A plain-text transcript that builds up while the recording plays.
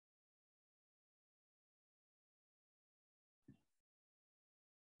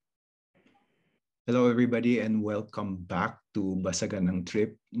Hello, everybody, and welcome back to Basagan ng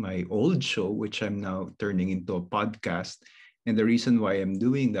Trip, my old show, which I'm now turning into a podcast. And the reason why I'm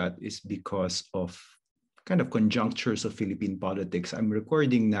doing that is because of kind of conjunctures of Philippine politics. I'm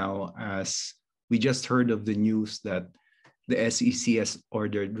recording now as we just heard of the news that the SEC has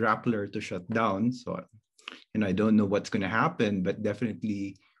ordered Rappler to shut down. So, I don't know what's going to happen, but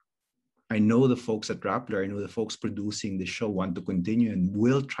definitely I know the folks at Rappler, I know the folks producing the show want to continue and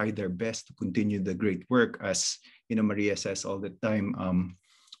will try their best to continue the great work. As Maria says all the time,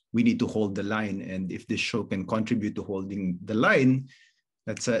 we need to hold the line, and if this show can contribute to holding the line,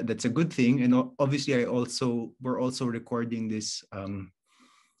 that's a good thing. And obviously, we're also recording this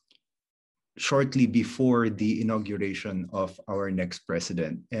shortly before the inauguration of our next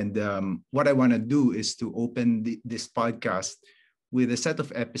president. And what I want to do is to open this podcast with a set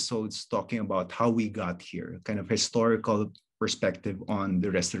of episodes talking about how we got here, kind of historical perspective on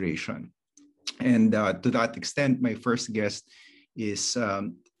the restoration. And to that extent, my first guest is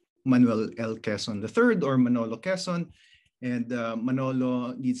Manuel L. Quezon III, or Manolo Quezon. And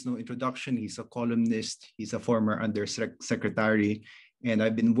Manolo needs no introduction. He's a columnist. He's a former undersecretary. And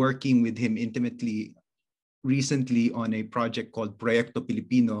I've been working with him intimately recently on a project called Proyecto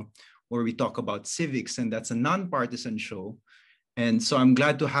Pilipino, where we talk about civics, and that's a nonpartisan show. And so I'm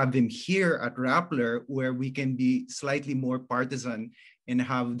glad to have him here at Rappler, where we can be slightly more partisan and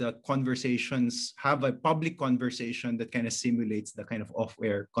have the conversations, have a public conversation that kind of simulates the kind of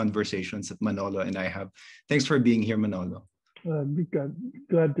off-air conversations that Manolo and I have. Thanks for being here, Manolo.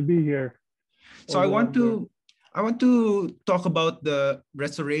 Glad to be here. So I want to talk about the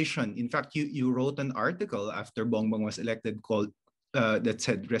restoration. In fact, you wrote an article after Bongbong was elected called that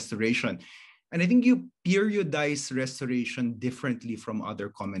said restoration. And I think you periodize restoration differently from other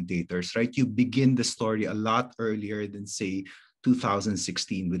commentators, right? You begin the story a lot earlier than, say,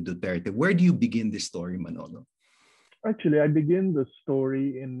 2016 with Duterte. Where do you begin this story, Manolo? Actually, I begin the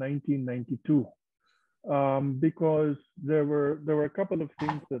story in 1992 because there were a couple of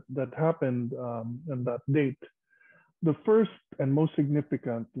things that happened on that date. The first and most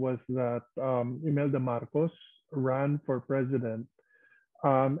significant was that Imelda Marcos ran for president.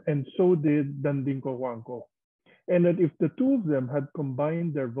 And so did Dandinko Huangco. And that if the two of them had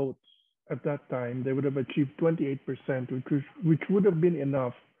combined their votes at that time, they would have achieved 28%, which would have been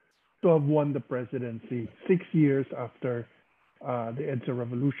enough to have won the presidency 6 years after the EDSA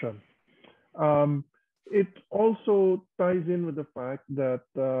revolution. It also ties in with the fact that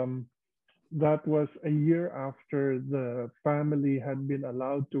that was a year after the family had been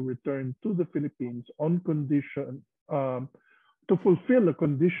allowed to return to the Philippines on condition to fulfill a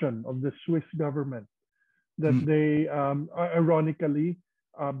condition of the Swiss government that they, ironically,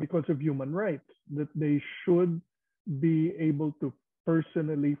 because of human rights, that they should be able to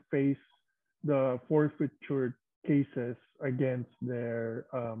personally face the forfeiture cases against their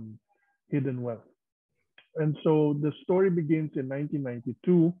hidden wealth. And so the story begins in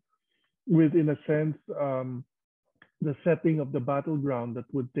 1992 with, in a sense, the setting of the battleground that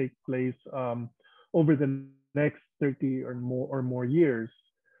would take place over the next 30 or more years,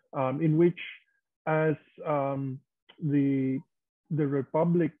 in which, as the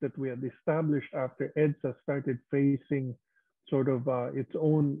republic that we had established after EDSA started facing sort of its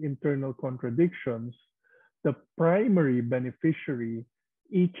own internal contradictions, the primary beneficiary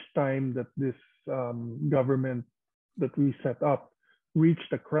each time that this government that we set up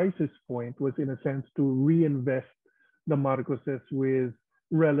reached a crisis point was, in a sense, to reinvest the Marcoses with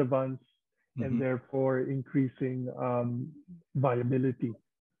relevance and therefore increasing viability.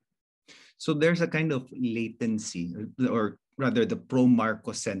 So there's a kind of latency, or rather the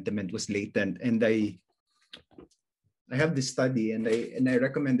pro-Marcos sentiment was latent. And I have this study, and I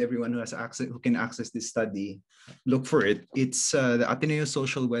recommend everyone who can access this study, look for it. It's the Ateneo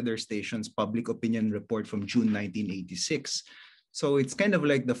Social Weather Station's Public Opinion Report from June 1986. So it's kind of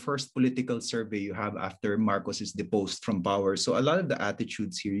like the first political survey you have after Marcos is deposed from power. So a lot of the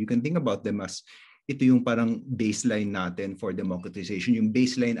attitudes here, you can think about them as ito yung parang baseline natin for democratization, yung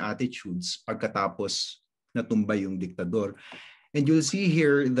baseline attitudes pagkatapos natumba yung diktador. And you'll see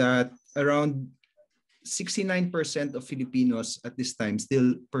here that around 69% of Filipinos at this time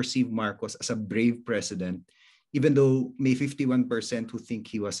still perceive Marcos as a brave president, even though may 51% who think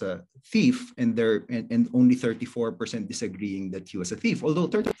he was a thief, and only 34% disagreeing that he was a thief, although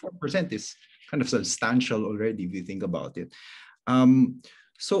 34% is kind of substantial already if you think about it.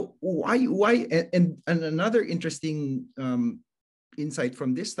 So why and another interesting insight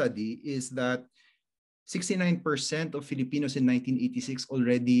from this study is that 69% of Filipinos in 1986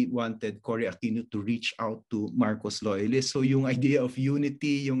 already wanted Cory Aquino to reach out to Marcos loyalists. So yung idea of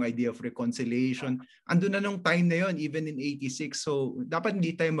unity, yung idea of reconciliation, andun na nung time na yon, even in 86. So dapat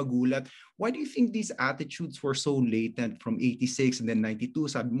hindi tayo magulat. Why do you think these attitudes were so latent from 86 and then 92?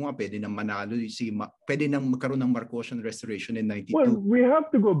 Sabi mo nga, pwede nang manalo, pwede nang magkaroon ng Marcosian restoration in 92. Well, we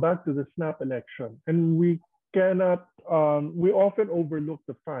have to go back to the snap election, and we cannot, we often overlook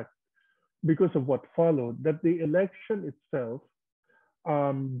the fact, because of what followed, that the election itself,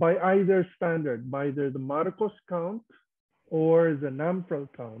 by either standard, by either the Marcos count or the NAMPRAL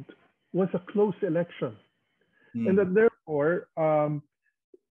count, was a close election. And that therefore,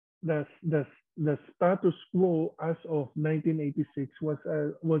 the status quo as of 1986 was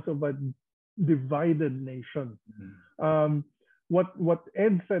of a divided nation. What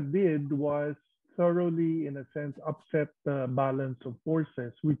EDSA did was thoroughly, in a sense, upset the balance of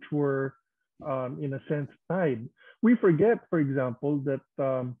forces, which were in a sense tied. We forget, for example, that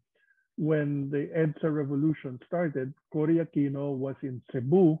when the EDSA revolution started, Cory Aquino was in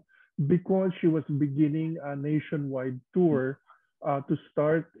Cebu because she was beginning a nationwide tour to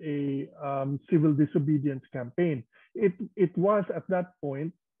start a civil disobedience campaign. It was at that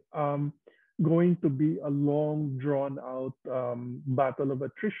point going to be a long, drawn-out battle of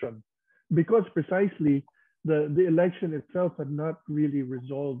attrition, because precisely the election itself had not really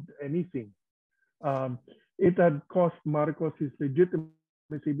resolved anything. It had cost Marcos his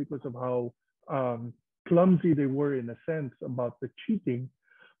legitimacy because of how clumsy they were, in a sense, about the cheating,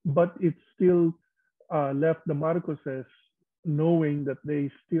 but it still left the Marcoses knowing that they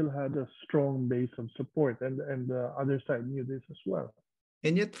still had a strong base of support, and the other side knew this as well.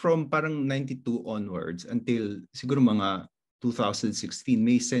 And yet from parang 92 onwards until siguro mga 2016,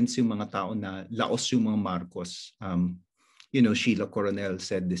 may sense yung mga tao na laos yung mga Marcos. Sheila Coronel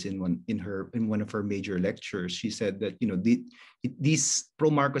said this in one of her major lectures. She said that these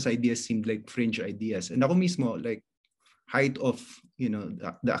pro-Marcos ideas seemed like fringe ideas. And ako mismo, like height of the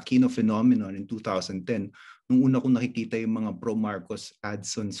Aquino phenomenon in 2010, nung una kong nakikita yung mga pro-Marcos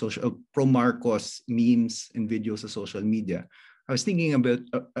ads on pro-Marcos memes and videos sa social media, I was thinking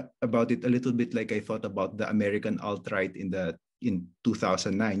about it a little bit like I thought about the American alt-right in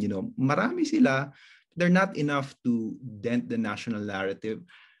 2009. Marami sila. They're not enough to dent the national narrative.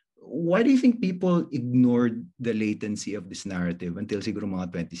 Why do you think people ignored the latency of this narrative until siguro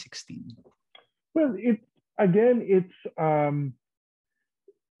mga 2016? Well, you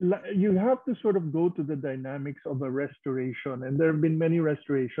have to sort of go to the dynamics of a restoration, and there have been many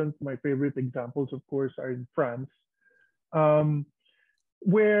restorations. My favorite examples, of course, are in France,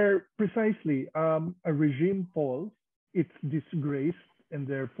 where precisely a regime falls, it's disgraced, and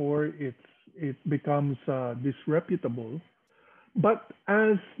therefore it becomes disreputable. But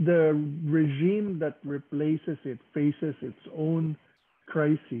as the regime that replaces it faces its own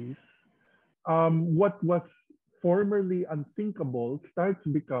crises, what was formerly unthinkable starts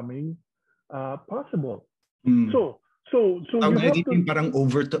becoming possible. So you have to, parang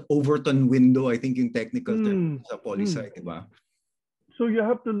Overton window, I think yung technical term sa poli-sci, diba? So you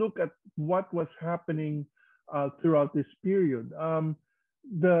have to look at what was happening throughout this period.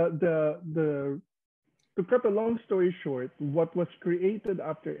 To cut a long story short, what was created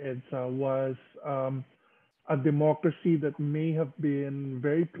after EDSA was a democracy that may have been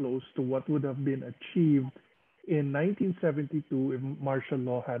very close to what would have been achieved in 1972 if martial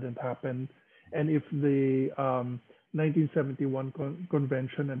law hadn't happened, and if the 1971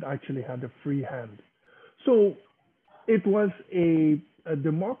 convention had actually had a free hand. So it was a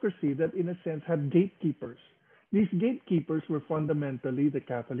democracy that, in a sense, had gatekeepers. These gatekeepers were fundamentally the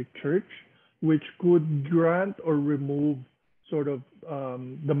Catholic Church, which could grant or remove sort of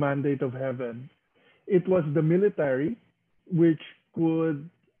the mandate of heaven. It was the military, which could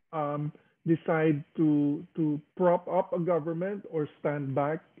decide to prop up a government or stand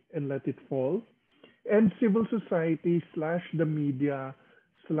back and let it fall. And civil society / the media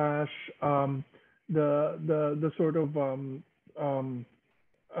 / the sort of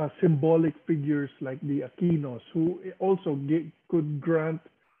symbolic figures like the Aquinos, who also could grant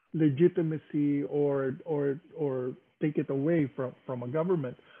legitimacy or take it away from a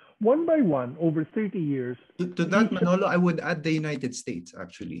government. One by one, over 30 years. To that, Manolo, I would add the United States,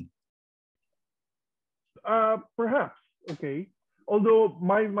 actually. Perhaps, okay. Although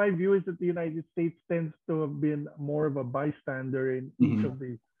my view is that the United States tends to have been more of a bystander in each of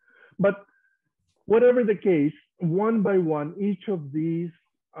these. But whatever the case, one by one, each of these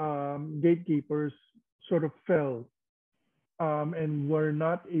gatekeepers sort of fell and were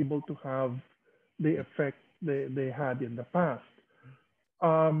not able to have the effect they had in the past.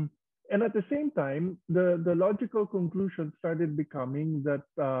 And at the same time, the logical conclusion started becoming that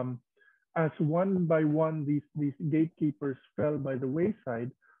as one by one these gatekeepers fell by the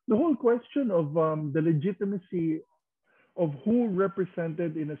wayside, the whole question of the legitimacy of who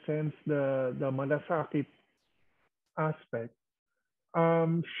represented, in a sense, the malasakit aspect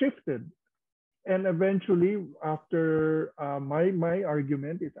shifted. And eventually, after my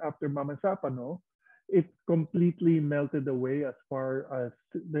argument is after Mama Sapano, it completely melted away as far as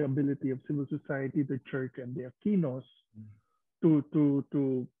the ability of civil society, the church, and the Aquinos to to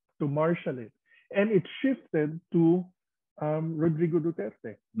to to marshal it, and it shifted to Rodrigo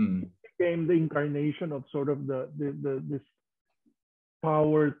Duterte. Mm. It became the incarnation of sort of the this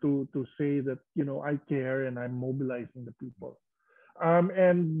power to say that, you know, I care and I'm mobilizing the people.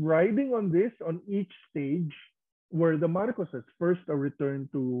 And riding on this on each stage were the Marcoses. First, a return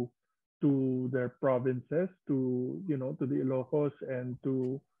to their provinces, to, you know, to the Ilocos and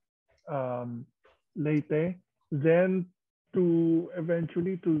to Leyte, then to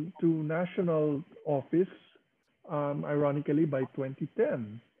eventually to national office, ironically by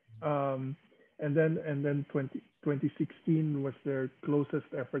 2010, and then 2016 was their closest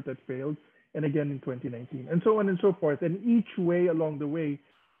effort that failed, and again in 2019, and so on and so forth. And each way along the way,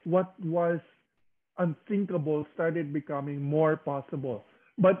 what was unthinkable started becoming more possible.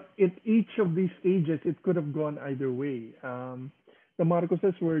 But at each of these stages, it could have gone either way. The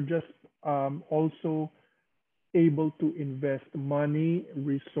Marcoses were just also able to invest money,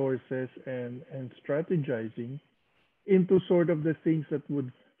 resources, and strategizing into sort of the things that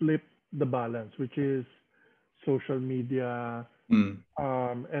would flip the balance, which is social media,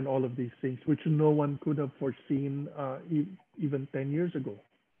 and all of these things, which no one could have foreseen even 10 years ago.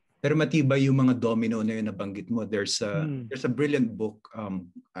 Pero matibay yung mga domino na yun nabanggit mo. There's a brilliant book.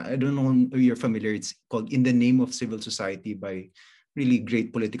 I don't know if you're familiar. It's called In the Name of Civil Society by really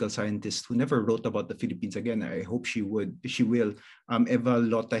great political scientist who never wrote about the Philippines again. I hope she will. Eva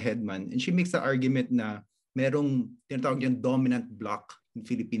Lota Hedman. And she makes the argument na merong tinatawag yung dominant block in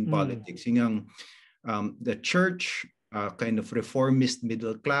Philippine politics. Yung the church, kind of reformist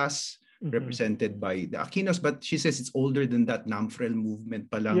middle class, represented by the Aquinos, but she says it's older than that. Namfrel movement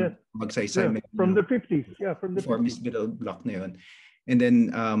pa lang, magsaysay, from the 50s. Yeah, from the reformist 50s. middle block na yun. And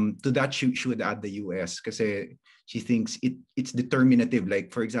then to that, she would add the US kasi she thinks it's determinative. Like,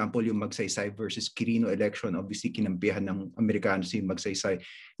 for example, yung magsaysay versus Quirino election, obviously kinampihan ng Amerikanos yung magsaysay.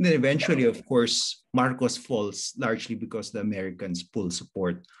 And then eventually, of course, Marcos falls largely because the Americans pull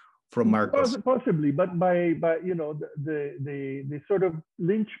support from Marcos. Possibly, but by you know, the sort of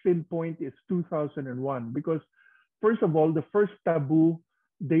linchpin point is 2001, because first of all, the first taboo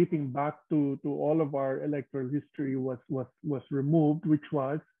dating back to all of our electoral history was removed, which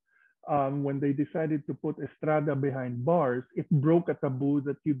was when they decided to put Estrada behind bars. It broke a taboo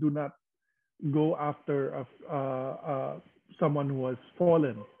that you do not go after someone who has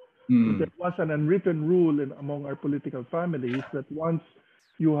fallen. There was an unwritten rule among our political families that once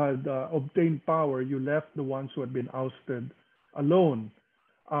you had obtained power, you left the ones who had been ousted alone.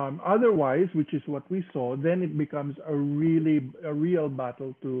 Otherwise, which is what we saw, then it becomes a real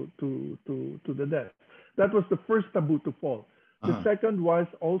battle to the death. That was the first taboo to fall. The second was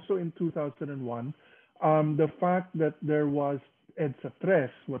also in 2001, the fact that there was EDSA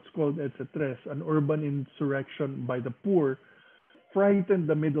Tres, what's called EDSA Tres, an urban insurrection by the poor, frightened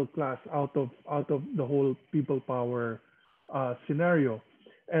the middle class out of the whole people power scenario.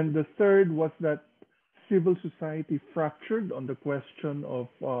 And the third was that civil society fractured on the question of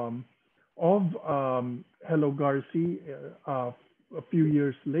Hello Garci a few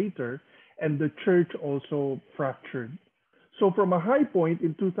years later, and the church also fractured. So from a high point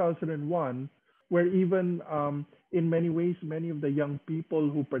in 2001, where even in many ways, many of the young people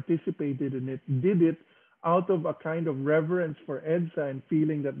who participated in it did it out of a kind of reverence for EDSA and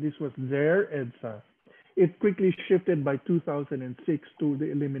feeling that this was their EDSA, it quickly shifted by 2006 to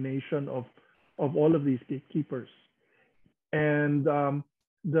the elimination of all of these gatekeepers. And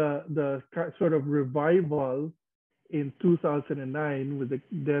the sort of revival in 2009 with the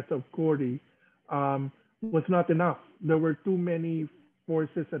death of Cory was not enough. There were too many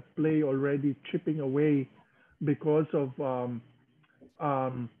forces at play already chipping away because of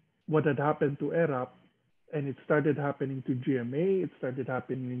what had happened to ERAP. And it started happening to GMA, it started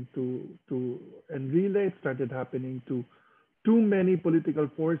happening to Enrile, it started happening to too many political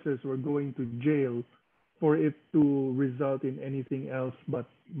forces were going to jail for it to result in anything else but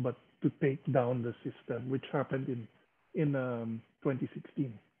to take down the system, which happened in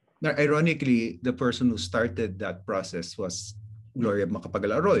 2016. Now, ironically, the person who started that process was Gloria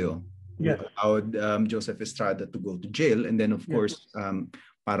Macapagal Arroyo, who Yes. allowed Joseph Estrada to go to jail. And then, of course,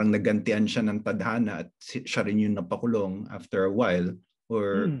 parang nagantian siya ng tadhana at siya rin yung napakulong after a while.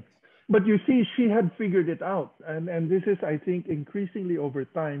 Or But you see, she had figured it out. And this is, I think, increasingly over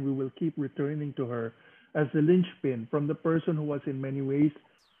time, we will keep returning to her as the linchpin from the person who was in many ways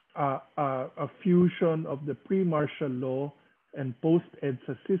a fusion of the pre-martial law and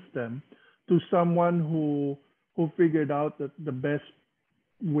post-EDSA system to someone who figured out that the best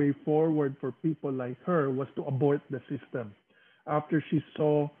way forward for people like her was to abort the system. After she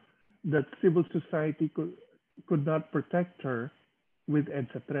saw that civil society could not protect her with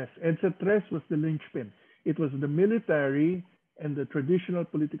EDSA Tres. EDSA Tres was the linchpin. It was the military and the traditional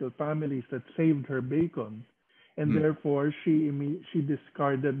political families that saved her bacon, and therefore she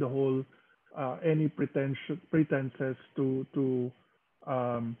discarded the whole any pretenses to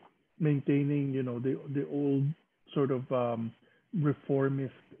maintaining, you know, the old sort of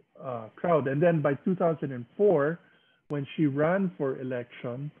reformist crowd. And then by 2004, when she ran for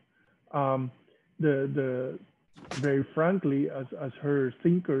election, the very frankly, as her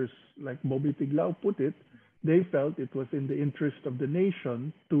thinkers like Bobby Tiglao put it, they felt it was in the interest of the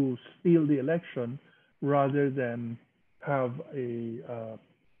nation to steal the election rather than have a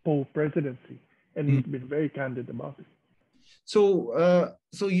Poe presidency. And he's been very candid about it. So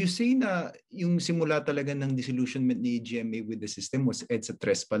you say na yung simula talaga ng disillusionment ni GMA with the system was EDSA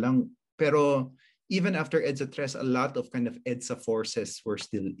Tres pa lang. Pero even after EDSA Tres, a lot of kind of EDSA forces were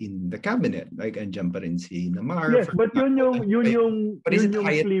still in the cabinet. Like andyan pa rin si Namar. Yes, but yun yung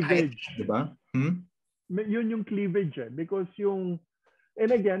cleavage. Diba? Yun yung cleavage because yung,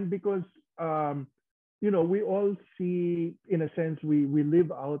 and again, because you know, we all see, in a sense, we live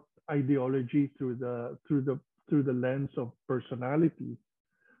out ideology through the lens of personality.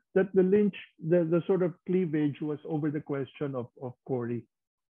 That the sort of cleavage was over the question of Cory.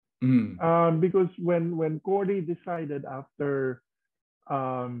 Because when Cory decided after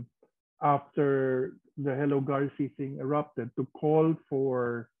the Hello Garci thing erupted to call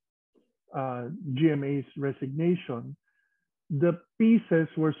for GMA's resignation, the pieces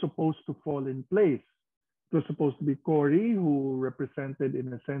were supposed to fall in place. It was supposed to be Cory, who represented,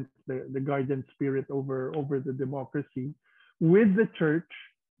 in a sense, the guardian spirit over the democracy, with the church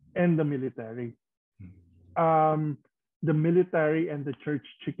and the military. The military and the church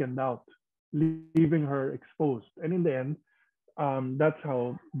chickened out, leaving her exposed. And in the end, that's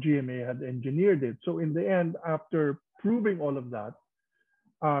how GMA had engineered it. So in the end, after proving all of that,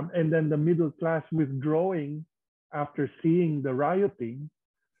 and then the middle class withdrawing after seeing the rioting,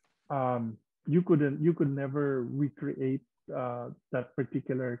 you could never recreate that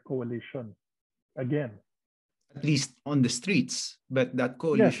particular coalition again. At least on the streets. But that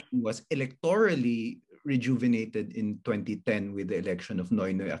coalition was electorally rejuvenated in 2010 with the election of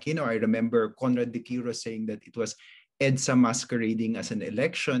Noynoy Aquino. I remember Conrad de Quiro saying that it was EDSA masquerading as an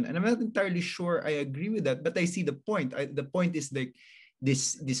election. And I'm not entirely sure I agree with that, but I see the point. The point is like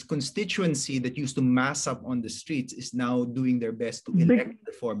this constituency that used to mass up on the streets is now doing their best to elect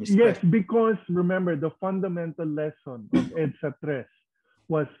reformist. Yes, because remember, the fundamental lesson of EDSA Tres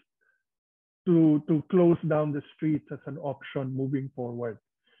was to close down the streets as an option moving forward.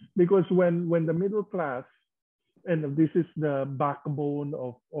 Because when the middle class, and this is the backbone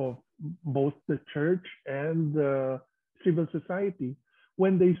of both the church and the civil society,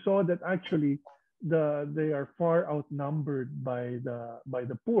 when they saw that actually they are far outnumbered by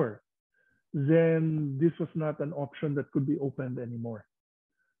the poor, then this was not an option that could be opened anymore.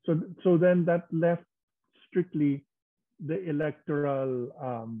 So then that left strictly the electoral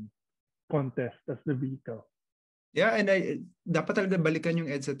contest as the vehicle. Yeah, and dapat talaga balikan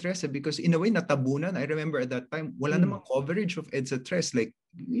yung EDSA Tres because in a way natabunan. I remember at that time wala namang coverage of EDSA Tres, like,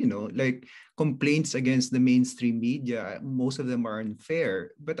 you know, like complaints against the mainstream media. Most of them are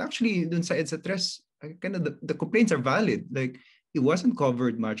unfair, but actually dun sa EDSA Tres, kind of the complaints are valid. Like it wasn't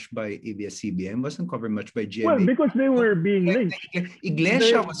covered much by ABS-CBN, wasn't covered much by GMA. Well, because they were being lynched.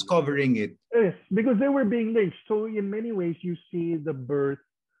 Iglesia was covering it. Yes, because they were being lynched. So in many ways, you see the birth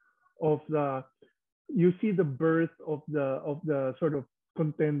of the sort of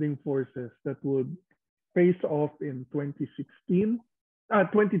contending forces that would face off in 2010,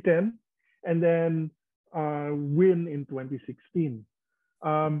 and then win in 2016.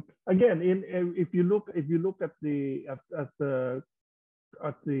 Again, if you look at the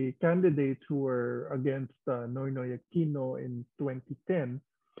candidates who were against Noynoy Aquino in 2010,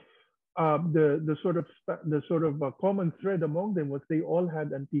 the sort of common thread among them was they all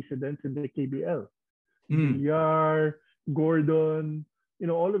had antecedents in the KBL. Villar, Gordon, you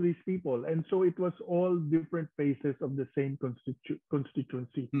know, all of these people. And so it was all different phases of the same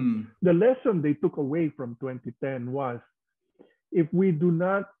constituency. The lesson they took away from 2010 was if we do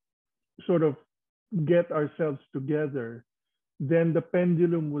not sort of get ourselves together, then the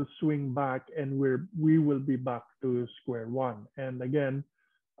pendulum will swing back and we will be back to square one. And again,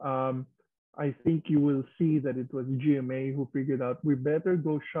 I think you will see that it was GMA who figured out we better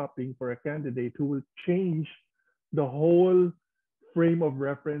go shopping for a candidate who will change the whole frame of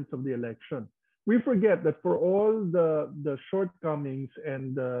reference of the election. We forget that for all the shortcomings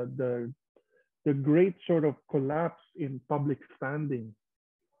and the great sort of collapse in public standing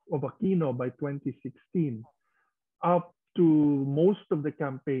of Aquino by 2016, up to most of the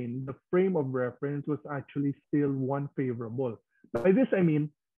campaign, the frame of reference was actually still one favorable. By this, I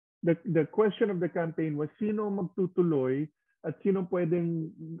mean, the question of the campaign was sino magtutuloy at sino pwedeng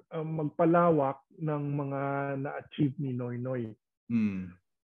magpalawak ng mga na-achieve ni Noynoy.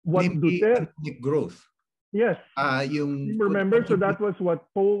 What economic growth. Yes. Yung remember, so that was what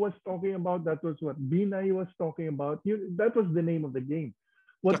Poe was talking about. That was what Binay was talking about. That was the name of the game.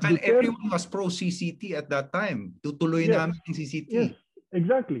 Everyone was pro-CCT at that time. Tutuloy namin yung CCT. Yes,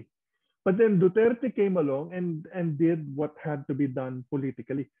 exactly. But then Duterte came along and did what had to be done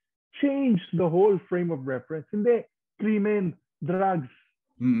politically. Changed the whole frame of reference. Hindi, krimen, drugs.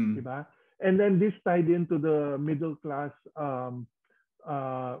 Diba? And then this tied into the middle class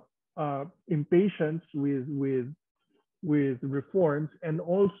impatience with reforms, and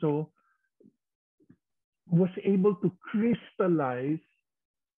also was able to crystallize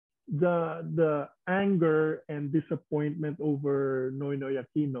the anger and disappointment over Noynoy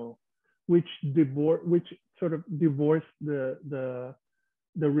Aquino, which sort of divorced the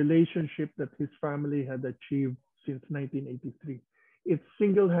relationship that his family had achieved since 1983. It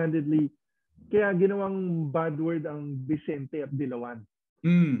single-handedly, kaya ginawang bad word ang Vicente at Dilawan.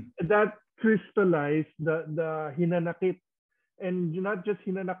 That crystallized the hinanakit, and not just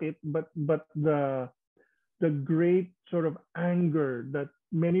hinanakit, but the great sort of anger that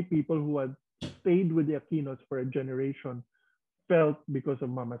many people who had stayed with the Aquinos for a generation felt because of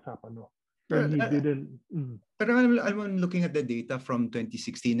Mama Sapano. And he didn't. Pero I'm looking at the data from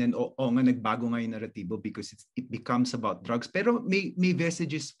 2016, and nga nagbago nga yung narratibo because it becomes about drugs. Pero may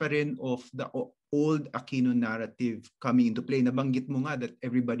vestiges pa rin of the old Aquino narrative coming into play. Nabanggit mo nga that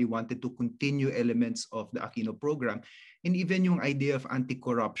everybody wanted to continue elements of the Aquino program, and even yung idea of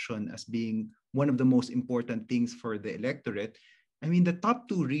anti-corruption as being one of the most important things for the electorate. I mean, the top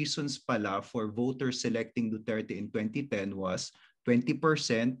two reasons pala for voters selecting Duterte in 2010 was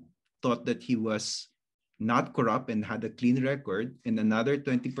 20% thought that he was not corrupt and had a clean record, and another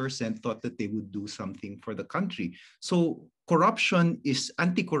 20% thought that they would do something for the country. So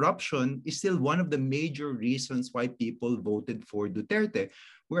anti-corruption is still one of the major reasons why people voted for Duterte.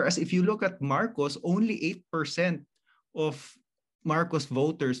 Whereas if you look at Marcos, only 8% of Marcos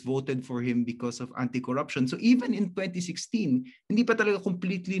voters voted for him because of anti-corruption. So even in 2016, hindi pa talaga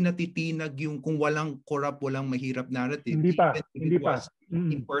completely natitinag yung kung walang corrupt, walang mahirap narrative. Hindi pa. It was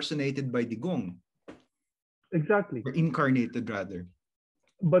impersonated by Digong. Exactly. Or incarnated rather.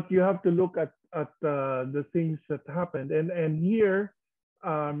 But you have to look at the things that happened, and here,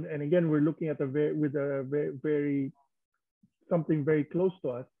 and again, we're looking at very something very close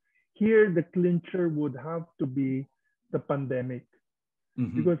to us. Here, the clincher would have to be the pandemic,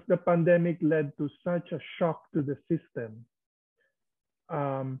 because the pandemic led to such a shock to the system.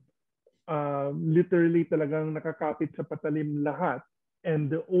 Literally talagang nakakapit sa patalim lahat,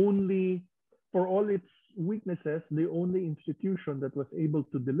 and for all its weaknesses, the only institution that was able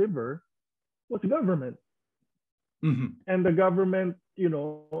to deliver was government. And the government, I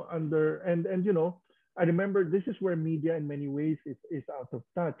remember this is where media in many ways is out of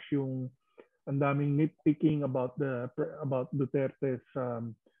touch. Yung ang daming nitpicking about Duterte's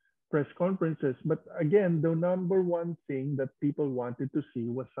press conferences. But again, the number one thing that people wanted to see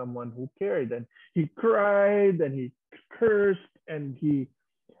was someone who cared. And he cried and he cursed and he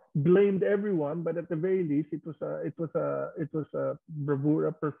blamed everyone. But at the very least, it was a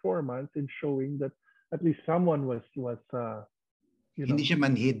bravura performance in showing that at least someone was hindi siya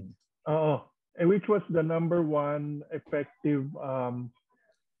manhid. Which was the number one effective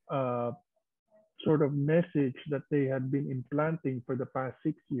sort of message that they had been implanting for the past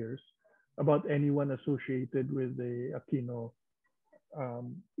 6 years about anyone associated with the Aquino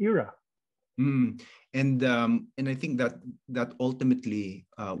era. And I think that ultimately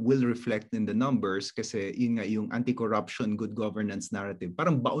will reflect in the numbers, kasi yun nga, yung anti-corruption, good governance narrative,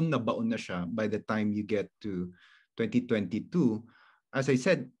 parang baon na siya by the time you get to 2022. As I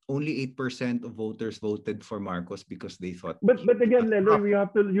said, only 8% of voters voted for Marcos because they thought. But again, Leloy,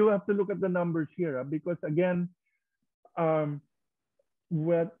 you have to look at the numbers here, because again,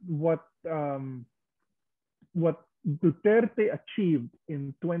 what Duterte achieved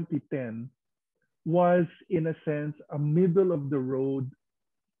in 2010 was, in a sense, a middle of the road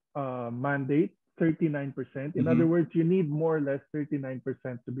mandate, 39%. In other words, you need more or less 39%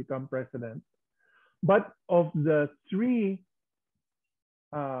 to become president. But of the three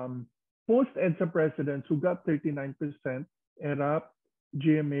post-EDSA presidents who got 39%, ERAP,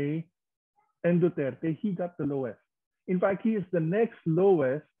 GMA, and Duterte, he got the lowest. In fact, he is the next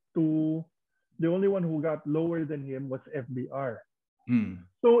lowest to, the only one who got lower than him was FBR.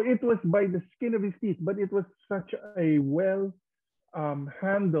 So it was by the skin of his teeth, but it was such a well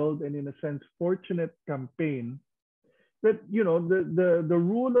handled and, in a sense, fortunate campaign that, you know, the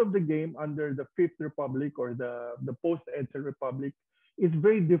rule of the game under the Fifth Republic or the post-EDSA Republic is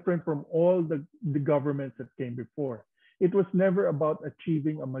very different from all the governments that came before. It was never about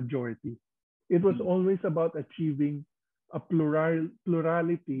achieving a majority. It was always about achieving a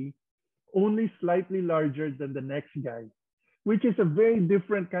plurality only slightly larger than the next guy, which is a very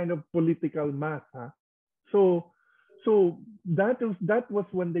different kind of political math. Huh? So that was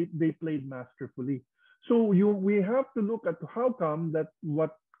when they played masterfully. So we have to look at how come that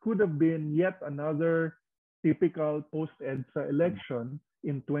what could have been yet another typical post-EDSA election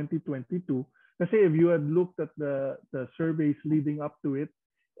in 2022. Kasi if you had looked at the surveys leading up to it,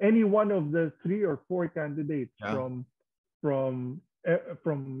 any one of the 3 or 4 candidates from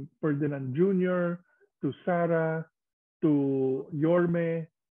Ferdinand Jr. to Sara to Yorme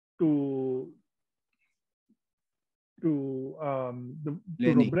to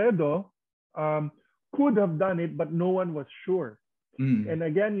Robredo could have done it, but no one was sure. And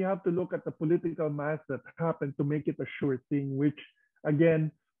again, you have to look at the political mass that happened to make it a sure thing, which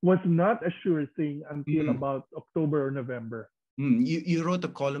again was not a sure thing until about October or November. You wrote a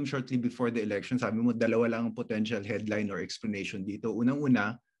column shortly before the election. Sabi mo, dalawa lang ang potential headline or explanation dito.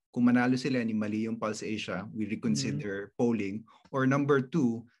 Unang-una, kung manalo sila ni mali yung Pulse Asia, we reconsider polling. Or number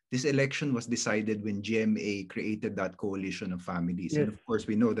 2, this election was decided when GMA created that coalition of families. Yes. And of course,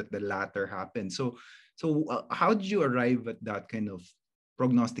 we know that the latter happened. So how did you arrive at that kind of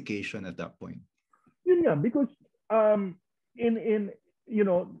prognostication at that point? Yeah, because the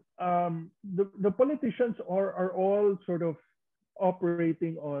politicians are all sort of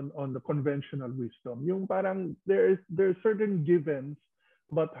operating on the conventional wisdom. Yung parang there are certain givens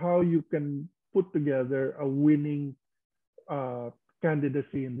about how you can put together a winning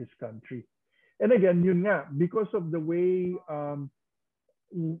candidacy in this country. And again, yun nga, because of the way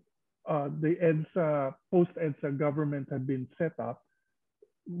the EDSA, post-EDSA government had been set up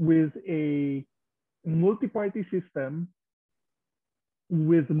with a multi-party system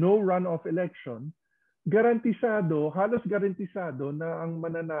with no runoff election, halos garantisado na ang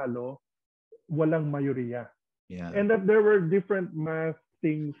mananalo walang mayoriya. Yeah. And that there were different math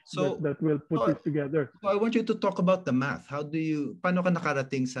things that will put this together. So I want you to talk about the math. Paano ka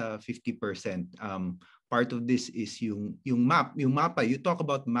nakarating sa 50%? Part of this is yung mapa. You talk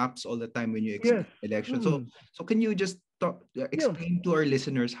about maps all the time when you explain election. So can you just explain to our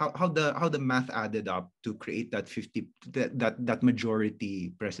listeners how the math added up to create that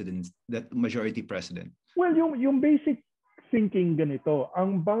majority president, Well, yung basic thinking ganito,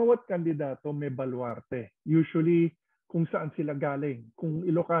 ang bawat kandidato may baluarte. Usually kung saan sila galing. Kung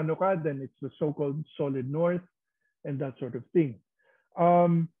Ilocano ka, then it's the so-called solid north and that sort of thing.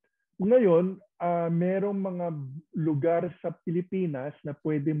 Ngayon, merong mga lugar sa Pilipinas na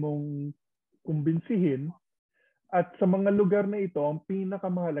pwede mong kumbinsihin. At sa mga lugar na ito, ang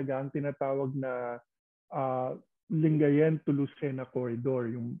pinakamahalaga ang tinatawag na Lingayen to Lucena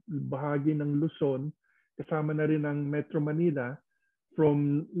Corridor. Yung bahagi ng Luzon, kasama na rin ang Metro Manila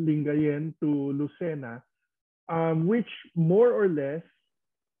from Lingayen to Lucena, which more or less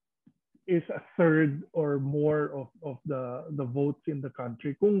is a third or more of the votes in the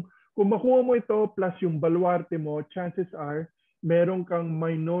country. Kung makuha mo ito plus yung baluarte mo, chances are meron kang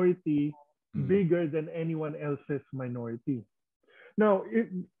minority bigger than anyone else's minority. Now,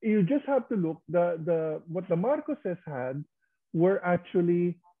 you just have to look, what the Marcoses had were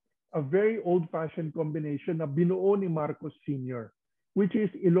actually a very old-fashioned combination na binuo ni Marcos Sr., which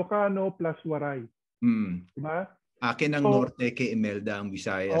is Ilocano plus Waray. Diba? Akin ang Norte, kay Imelda ang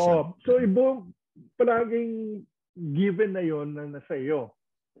Visayas. So palaging given na yon na nasa iyo.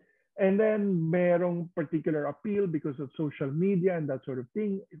 And then merong particular appeal because of social media and that sort of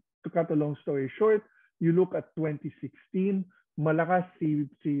thing. To cut a long story short, you look at 2016, malakas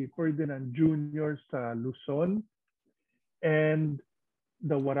si Ferdinand Jr. sa Luzon and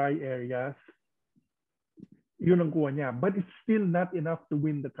the Waray areas. Yun ang kuha niya. But it's still not enough to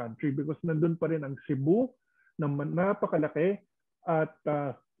win the country because nandun pa rin ang Cebu na napakalaki at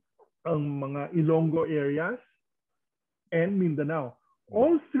ang mga Ilonggo areas and Mindanao.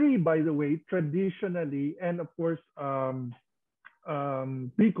 All three, by the way, traditionally, and of course,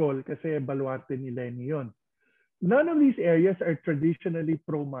 Bicol, kasi baluarte ni Lenny yun. None of these areas are traditionally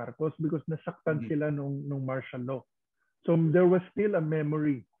pro-Marcos because nasaktan sila nung martial law. So there was still a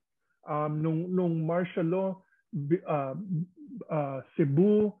memory. Nung martial law,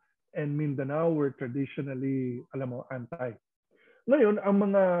 Cebu and Mindanao were traditionally, anti. Ngayon, ang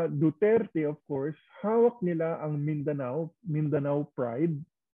mga Duterte, of course, hawak nila ang Mindanao pride,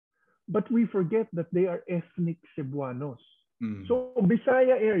 but we forget that they are ethnic Cebuanos. So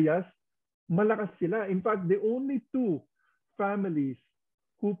Bisaya areas, malakas sila. In fact, the only two families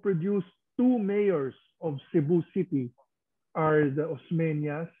who produced two mayors of Cebu City are the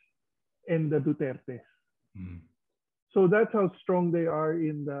Osmeñas and the Dutertes. So that's how strong they are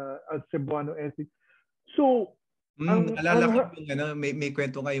in the Cebuano ethic. So, naalala ko yung may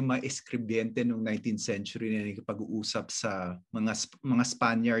kwento nga yung mga escribiente noong 19th century na nakipag-uusap sa mga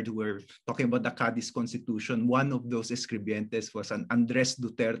Spaniard who were talking about the Cadiz Constitution. One of those escribientes was an Andres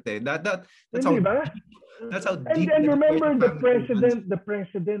Duterte. That's how deep. And remember, the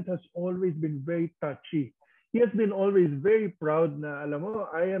president has always been very touchy. He has been always very proud na, alam mo,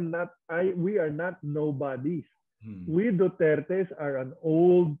 we are not nobodies. We Dutertes are an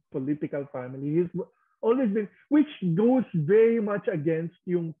old political family. He's always been, which goes very much against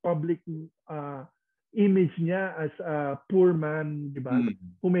yung public image niya as a poor man, di ba?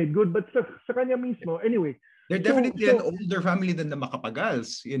 Who made good. But sa kanya mismo, anyway. They're definitely an older family than the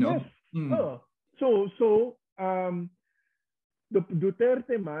Macapagals, you know? Yes. So the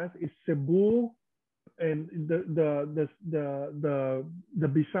Duterte mas is Cebu and the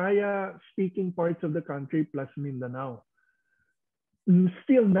Bisaya speaking parts of the country plus Mindanao.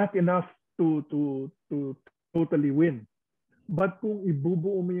 Still not enough to totally win. But kung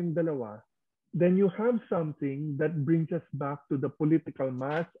ibubuo mo yung dalawa, then you have something that brings us back to the political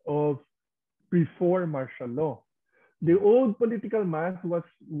mass of before martial law. The old political mass was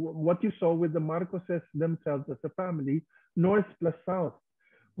what you saw with the Marcoses themselves as a family, north plus south.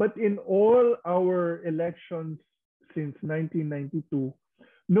 But in all our elections since 1992,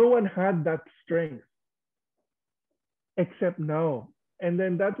 no one had that strength except now. And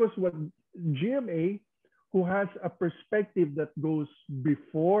then that was what GMA, who has a perspective that goes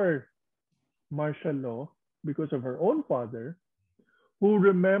before martial law because of her own father, who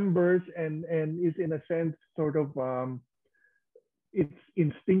remembers and is in a sense sort of, it's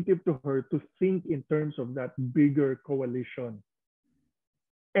instinctive to her to think in terms of that bigger coalition.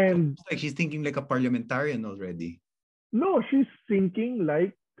 And so, like she's thinking like a parliamentarian already. No, she's thinking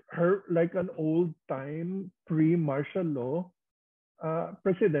like an old time pre-martial law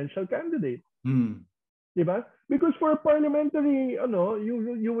presidential candidate. Diba? Because for a parliamentary,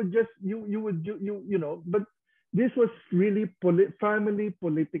 you would but this was really family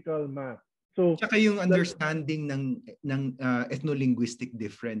political math. So tsaka yung understanding ng ethno-linguistic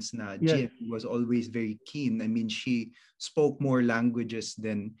difference na yes. GMA was always very keen. I mean, she spoke more languages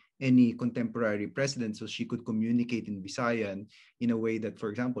than any contemporary president, so she could communicate in Visayan in a way that, for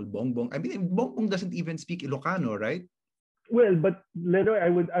example, Bongbong doesn't even speak Ilocano, right? Well, but Leloy,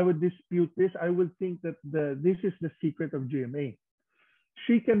 I would dispute this. I would think that this is the secret of GMA.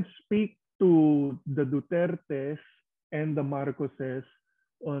 She can speak to the Dutertes and the Marcoses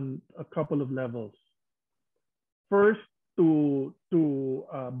on a couple of levels. First, to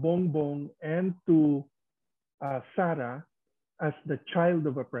Bongbong and to Sara as the child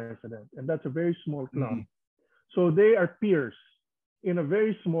of a president, and that's a very small club. So they are peers in a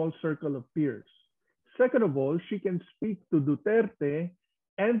very small circle of peers. Second of all, she can speak to Duterte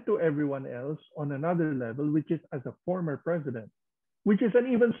and to everyone else on another level, which is as a former president, which is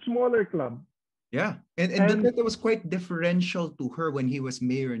an even smaller club. Yeah, and Duterte was quite differential to her when he was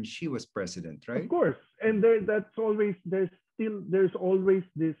mayor and she was president, right? Of course, and there's always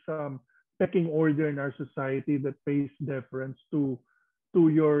this pecking order in our society that pays deference to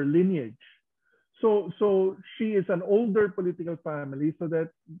your lineage. So she is an older political family, so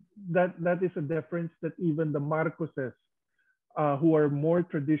that is a difference that even the Marcoses, who are more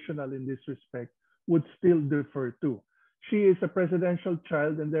traditional in this respect, would still defer to. She is a presidential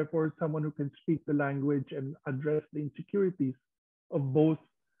child and therefore someone who can speak the language and address the insecurities of both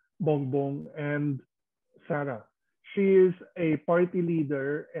Bongbong and Sara. She is a party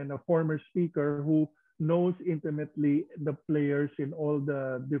leader and a former speaker who knows intimately the players in all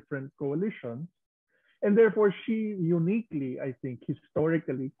the different coalitions. And therefore, she uniquely, I think,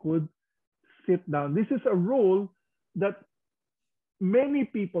 historically could sit down. This is a role that many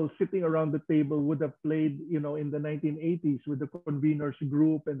people sitting around the table would have played, in the 1980s with the conveners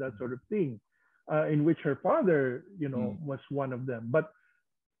group and that sort of thing. in which her father, was one of them. But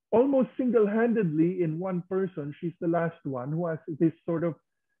almost single-handedly in one person, she's the last one who has this sort of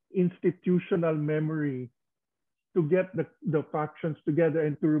institutional memory to get the factions together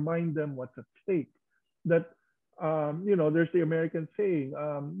and to remind them what's at stake. That there's the American saying,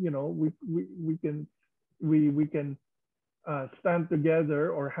 we can stand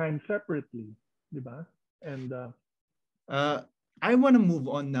together or hang separately, diba? And I want to move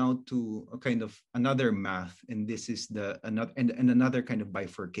on now to a kind of another math, and this is another kind of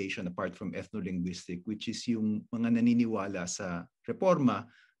bifurcation apart from ethnolinguistic, which is yung mga naniniwala sa reforma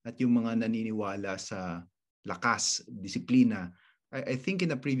at yung mga naniniwala sa lakas, disiplina. I think in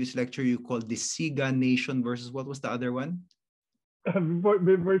a previous lecture you called this Siga Nation versus what was the other one?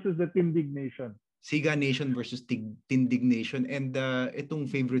 Versus the Tindig Nation. Siga Nation versus Tindig Nation. And itong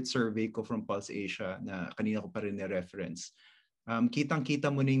favorite survey ko from Pulse Asia na kanina ko pa rin na-reference.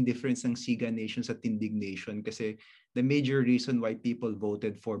 Kitang-kita mo na yung difference ng Siga Nation sa Tindig Nation kasi the major reason why people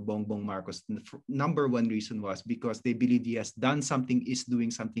voted for Bongbong Marcos, number one reason was because they believe he has done something, is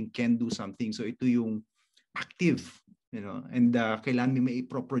doing something, can do something. So ito yung active, and kailangan may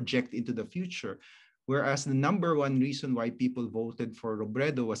project into the future. Whereas the number one reason why people voted for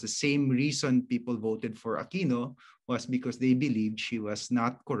Robredo was the same reason people voted for Aquino, was because they believed she was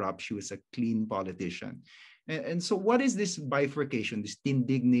not corrupt, she was a clean politician. And so what is this bifurcation, this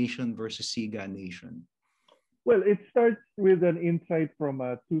Tindig Nation versus Siga Nation? Well, it starts with an insight from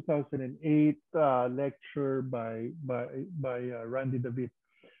a 2008 lecture by Randy David,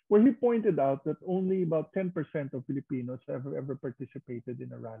 where he pointed out that only about 10% of Filipinos ever participated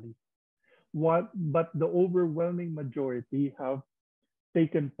in a rally. But the overwhelming majority have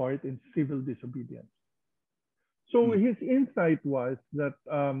taken part in civil disobedience. So his insight was that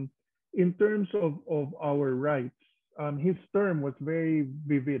in terms of our rights, his term was very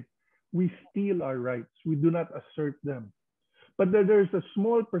vivid. We steal our rights. We do not assert them. But there's a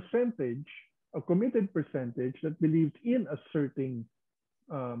small percentage, a committed percentage, that believes in asserting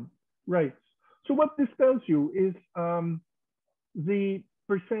rights. So what this tells you is the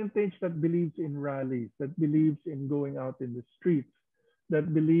percentage that believes in rallies, that believes in going out in the streets,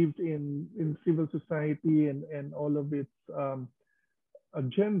 that believes in civil society and all of its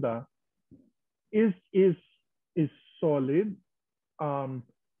agenda is solid.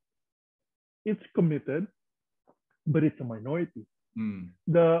 It's committed, but it's a minority.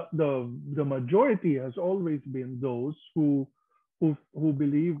 The majority has always been those who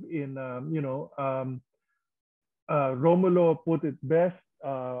believe in Romulo put it best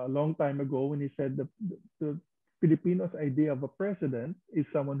a long time ago when he said the Filipinos' idea of a president is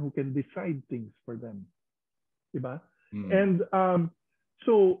someone who can decide things for them, diba? And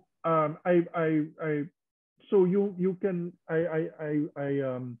so I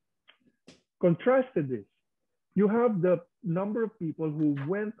contrasted this. You have the number of people who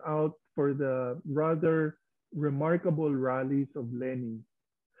went out for the rather remarkable rallies of Lenin,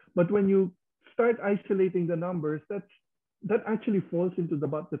 but when you start isolating the numbers, that actually falls into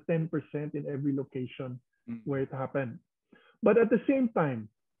about the 10% in every location where it happened. But at the same time,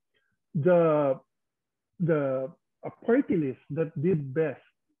 a party list that did best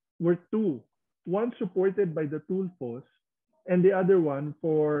were two. One supported by the Tulfos, and the other one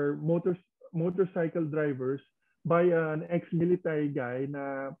for motorcycle drivers by an ex-military guy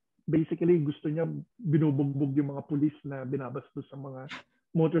na basically gusto niya binubugbog yung mga pulis na binabastos sa mga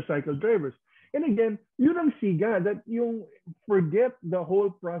motorcycle drivers. And again, yun ang siga, that yung forget the whole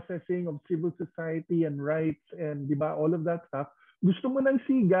processing of civil society and rights and diba, all of that stuff. Gusto mo ng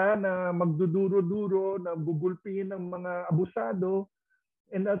siga na magduduro-duro, na bubulpihin ng mga abusado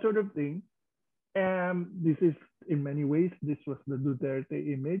and that sort of thing. And this is, in many ways, this was the Duterte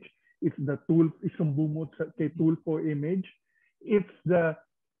image. It's the isang bumot kay Tulfo image. It's the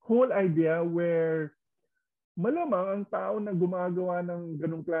whole idea where malamang ang tao na gumagawa ng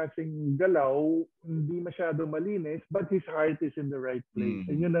ganung klaseng galaw, hindi masyado malinis, but his heart is in the right place.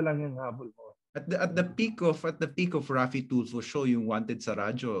 And yun na lang yung habol mo. At the peak of Rafi Tulfo show, yung Wanted sa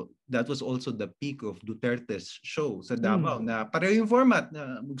radyo, that was also the peak of Duterte's show sa Davao na pareho yung format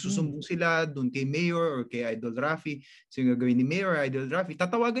na magsusumbong sila doon kay Mayor or kay Idol Rafi. So yung gagawin ni Mayor or Idol Rafi,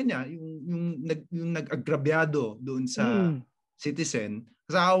 tatawagan niya yung nag-agrabyado doon sa citizen,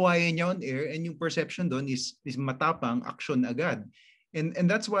 sa awayan niya on air, and yung perception doon is matapang, action agad. And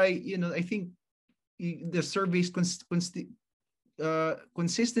that's why, I think the surveys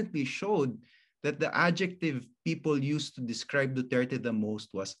consistently showed that the adjective people used to describe Duterte the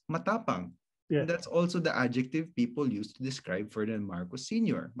most was matapang. Yeah. And that's also the adjective people used to describe Ferdinand Marcos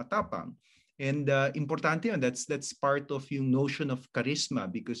Sr., matapang. And importante yun. That's part of yung notion of charisma,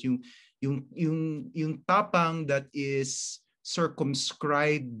 because yung tapang that is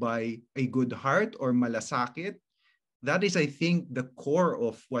circumscribed by a good heart or malasakit, that is, I think, the core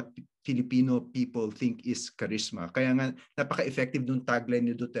of what Filipino people think is charisma. Kaya nga napaka-effective nung tagline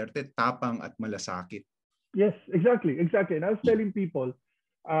ni Duterte, tapang at malasakit. Yes, exactly. And I was telling people,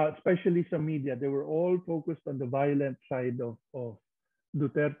 especially some media, they were all focused on the violent side of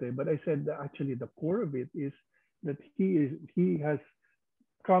Duterte. But I said that actually the core of it is that he has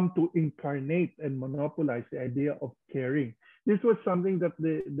come to incarnate and monopolize the idea of caring. This was something that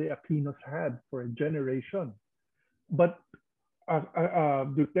the Aquinos had for a generation. But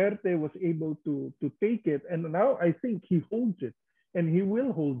Duterte was able to take it, and now I think he holds it, and he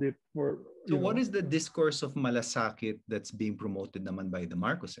will hold it for. So what is the discourse of malasakit that's being promoted naman by the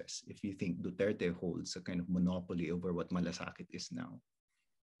Marcoses, if you think Duterte holds a kind of monopoly over what malasakit is now?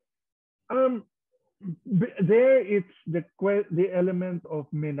 There it's the element of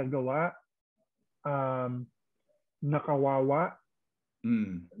may nagawa, nakawawa.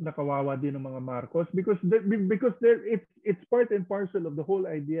 Nakawawa din ng mga Marcos because it's part and parcel of the whole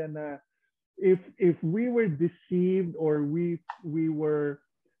idea na if we were deceived or we were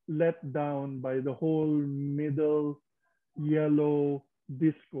let down by the whole middle yellow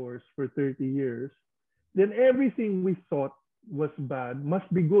discourse for 30 years, then everything we thought was bad must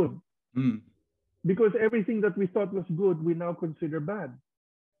be good. Because everything that we thought was good we now consider bad.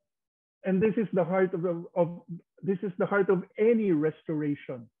 And this is the heart of any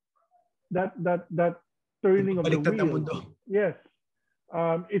restoration. That turning of the wheel. Yes,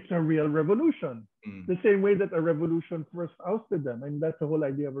 it's a real revolution. The same way that a revolution first ousted them, and that's the whole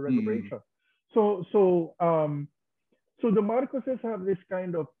idea of a restoration. So the Marcoses have this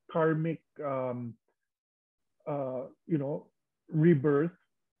kind of karmic, rebirth,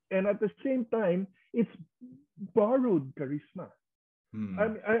 and at the same time, it's borrowed charisma.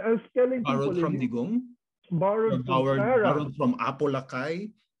 I was telling borrowed people from Digong, borrowed from Sarah, borrowed from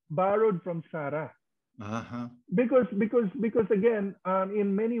Apolacay, borrowed from Sarah. Because again,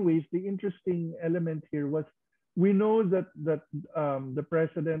 in many ways, the interesting element here was we know that the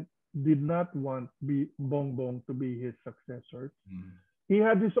president did not want Bongbong to be his successor. He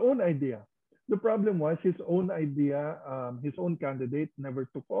had his own idea. The problem was his own idea, his own candidate never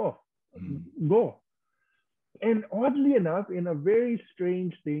took off. And oddly enough, in a very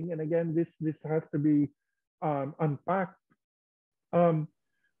strange thing, and again, this has to be unpacked,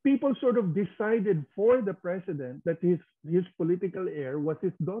 people sort of decided for the president that his political heir was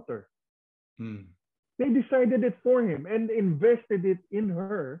his daughter. They decided it for him and invested it in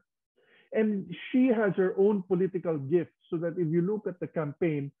her. And she has her own political gift, so that if you look at the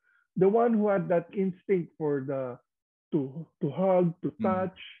campaign, the one who had that instinct for to hug, to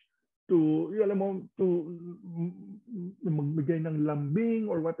touch, to magbigay ng lambing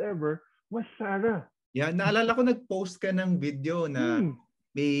or whatever, was Sarah. Yeah, naalala ko nag-post ka ng video na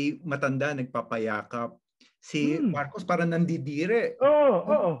may matanda nagpapayakap. Si Marcos parang nandidire.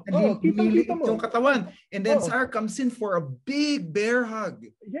 Kita mo. Yung katawan. And then Sarah comes in for a big bear hug.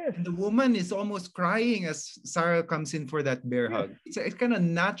 Yes. And the woman is almost crying as Sarah comes in for that bear hug. It's kind of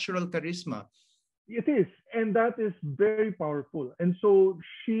natural charisma. It is, and that is very powerful. And so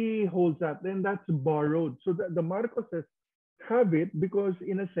she holds that, and that's borrowed. So the Marcoses have it because,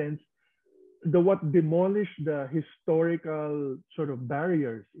 in a sense, what demolished the historical sort of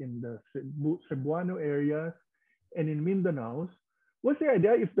barriers in the Cebuano areas and in Mindanao was the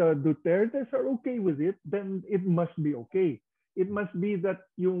idea if the Dutertes are okay with it, then it must be okay. It must be that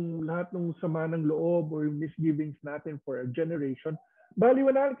yung lahat ng sama ng loob or yung misgivings natin for a generation,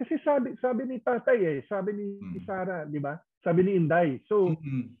 baliwala kasi sabi ni tatay sabi ni Sarah, di ba? Sabi ni Inday. So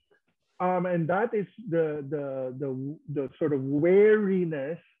and that is the sort of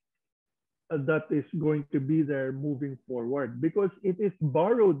wariness that is going to be there moving forward because it is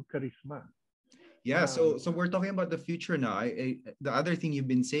borrowed charisma. Yeah, so we're talking about the future now. The other thing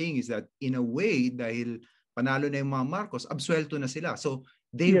you've been saying is that in a way, dahil panalo na yung mga Marcos, absuelto na sila. So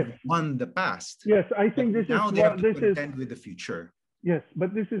they won the past. Yes, I think this now is they have to contend with the future. Yes,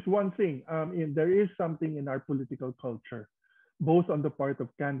 but this is one thing. There is something in our political culture, both on the part of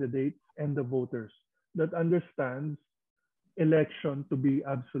candidates and the voters, that understands election to be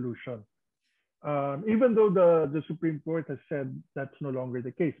absolution. Even though the Supreme Court has said that's no longer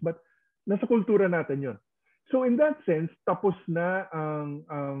the case. But nasa kultura natin yun. So in that sense, tapos na ang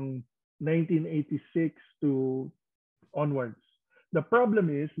 1986 to onwards. The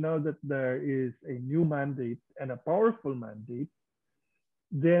problem is now that there is a new mandate and a powerful mandate,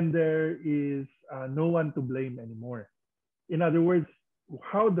 then there is no one to blame anymore. In other words,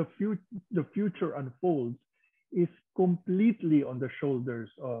 how the future unfolds is completely on the shoulders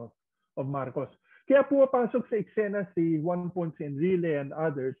of Marcos. Kaya pumapasok sa eksena si Juan Ponce Enrile and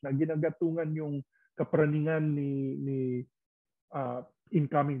others na ginagatungan yung kapraningan ni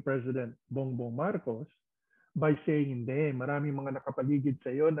incoming President Bongbong Marcos by saying, hindi, maraming mga nakapaligid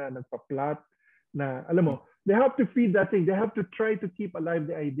sa iyo na nagpa-plot na, alam mo, they have to feed that thing. They have to try to keep alive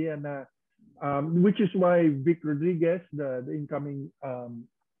the idea na, which is why Vic Rodriguez, the incoming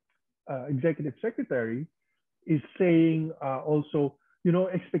executive secretary, is saying also, you know,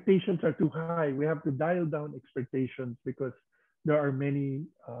 expectations are too high. We have to dial down expectations because there are many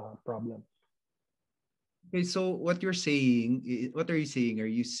problems. Okay, so what you're saying, what are you saying? Are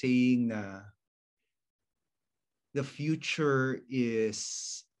you saying na the future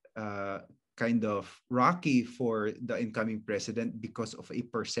is kind of rocky for the incoming president because of a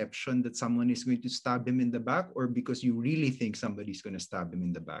perception that someone is going to stab him in the back, or because you really think somebody's going to stab him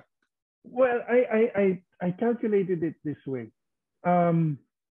in the back? Well, I calculated it this way.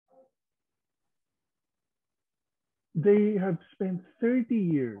 They have spent 30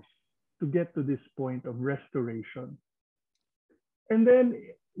 years to get to this point of restoration. And then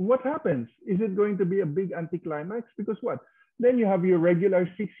what happens? Is it going to be a big anticlimax? Because what? Then you have your regular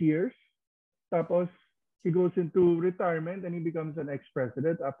 6 years. Tapos he goes into retirement and he becomes an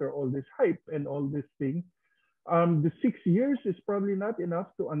ex-president after all this hype and all this thing. The 6 years is probably not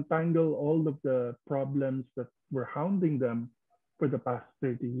enough to untangle all of the problems that were hounding them for the past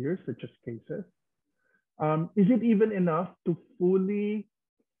 30 years, such as cases. Is it even enough to fully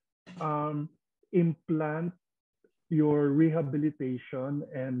implant your rehabilitation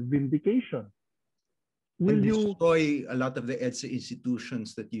and vindication? Will and you destroy a lot of the EDSA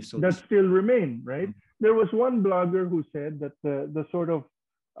institutions that you that still remain, right? There was one blogger who said that the sort of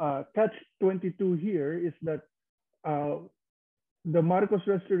catch-22 here is that the Marcos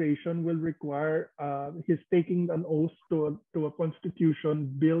restoration will require his taking an oath to a constitution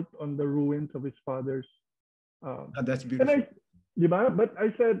built on the ruins of his father's. That's beautiful. But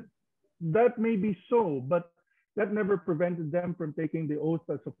I said that may be so, but that never prevented them from taking the oath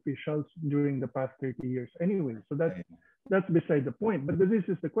as officials during the past 30 years anyway. So that's beside the point. But this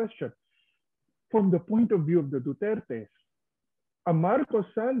is the question. From the point of view of the Dutertes, a Marcos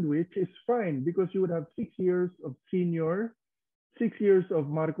sandwich is fine because you would have 6 years of senior, 6 years of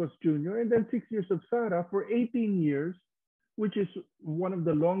Marcos Jr., and then 6 years of Sara for 18 years, which is one of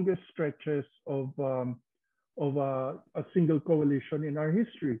the longest stretches of a single coalition in our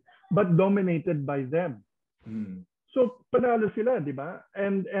history, but dominated by them. So panalo sila, di ba?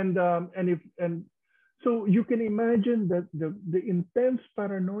 And so you can imagine that the intense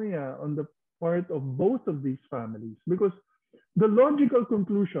paranoia on the part of both of these families, because the logical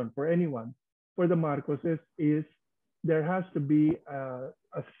conclusion for anyone, for the Marcoses, is there has to be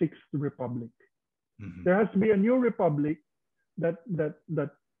a sixth republic. There has to be a new republic that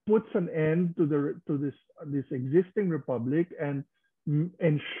puts an end to this existing republic and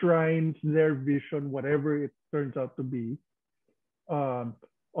enshrines their vision, whatever it turns out to be,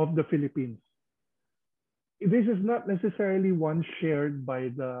 of the Philippines. This is not necessarily one shared by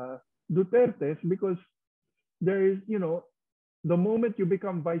the Dutertes, because there is, you know, the moment you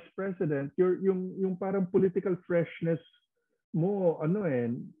become vice president, yung parang political freshness mo,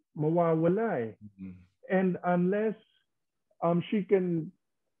 mawawala eh. And unless she can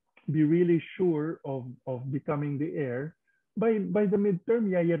be really sure of becoming the heir, by the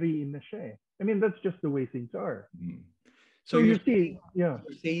midterm, yayariin na siya eh. I mean, that's just the way things are. So you see, you're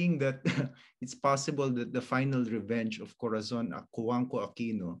saying that it's possible that the final revenge of Corazon Cuanco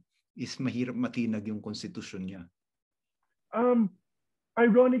Aquino is mahirap matinag yung konstitusyon niya.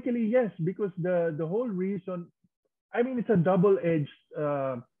 Ironically, yes, because the whole reason, I mean, it's a double-edged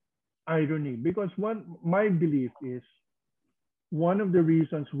irony, because my belief is one of the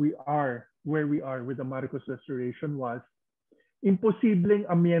reasons we are where we are with the Marcos restoration was imposibleng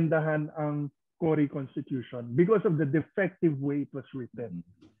amyendahan ang Cory Constitution because of the defective way it was written.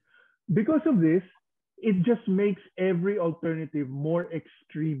 Because of this, it just makes every alternative more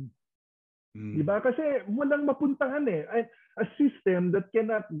extreme. Diba? Kasi walang mapuntahan eh. A system that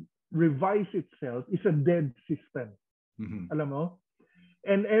cannot revise itself is a dead system. Alam mo?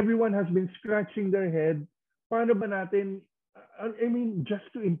 And everyone has been scratching their head. Paano ba natin, I mean, just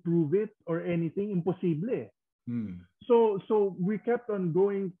to improve it or anything, imposible eh. So we kept on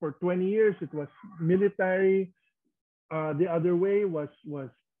going for 20 years. It was military. The other way was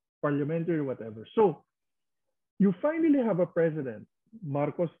parliamentary, whatever. So you finally have a president,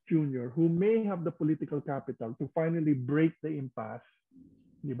 Marcos Jr., who may have the political capital to finally break the impasse,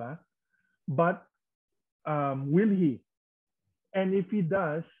 diba? But will he? And if he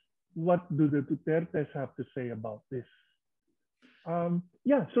does, what do the Dutertes have to say about this?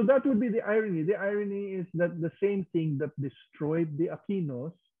 Yeah, so that would be the irony. The irony is that the same thing that destroyed the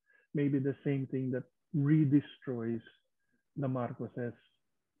Aquinos may be the same thing that redestroys the Marcoses.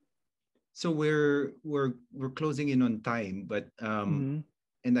 So we're closing in on time, but Mm-hmm.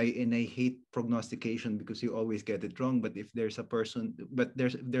 and I hate prognostication because you always get it wrong. But if there's a person,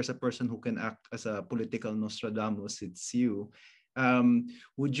 there's a person who can act as a political Nostradamus, it's you.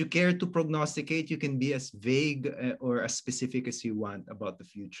 Would you care to prognosticate? You can be as vague or as specific as you want about the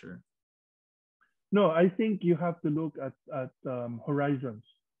future. No, I think you have to look at horizons.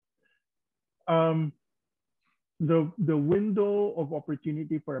 Um, the window of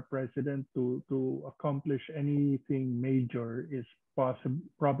opportunity for a president to accomplish anything major is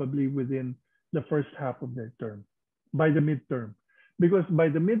probably within the first half of their term, by the midterm, because by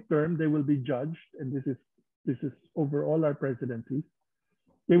the midterm they will be judged, and this is over all our presidencies.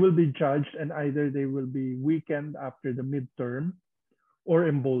 They will be judged, and either they will be weakened after the midterm or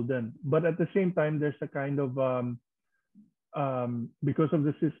emboldened. But at the same time, there's a kind of because of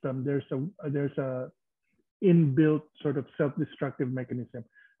the system, there's a inbuilt sort of self-destructive mechanism.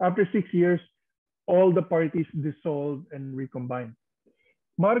 After 6 years, all the parties dissolve and recombine.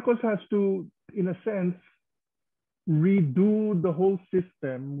 Marcos has to, in a sense, redo the whole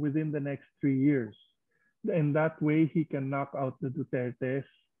system within the next 3 years. And that way he can knock out the Dutertes,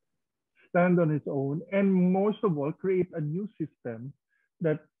 stand on his own, and most of all, create a new system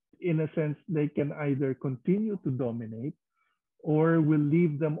that, in a sense, they can either continue to dominate or will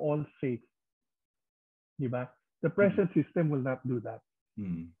leave them all safe. Diba? The present system will not do that.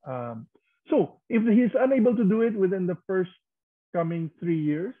 So if he's unable to do it within the first coming 3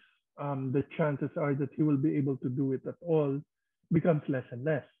 years, the chances are that he will be able to do it at all becomes less and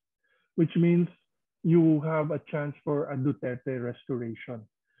less, which means you have a chance for a Duterte restoration.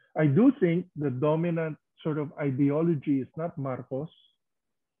 I do think the dominant sort of ideology is not Marcos.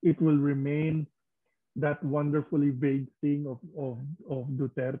 It will remain that wonderfully vague thing of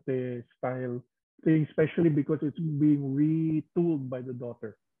Duterte style thing, especially because it's being retooled by the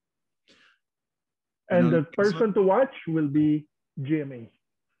daughter. And the person to watch will be GMA.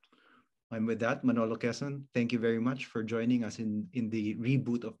 And with that, Manolo Quezon, thank you very much for joining us in the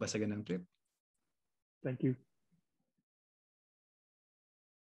reboot of Basagan ng Trip. Thank you.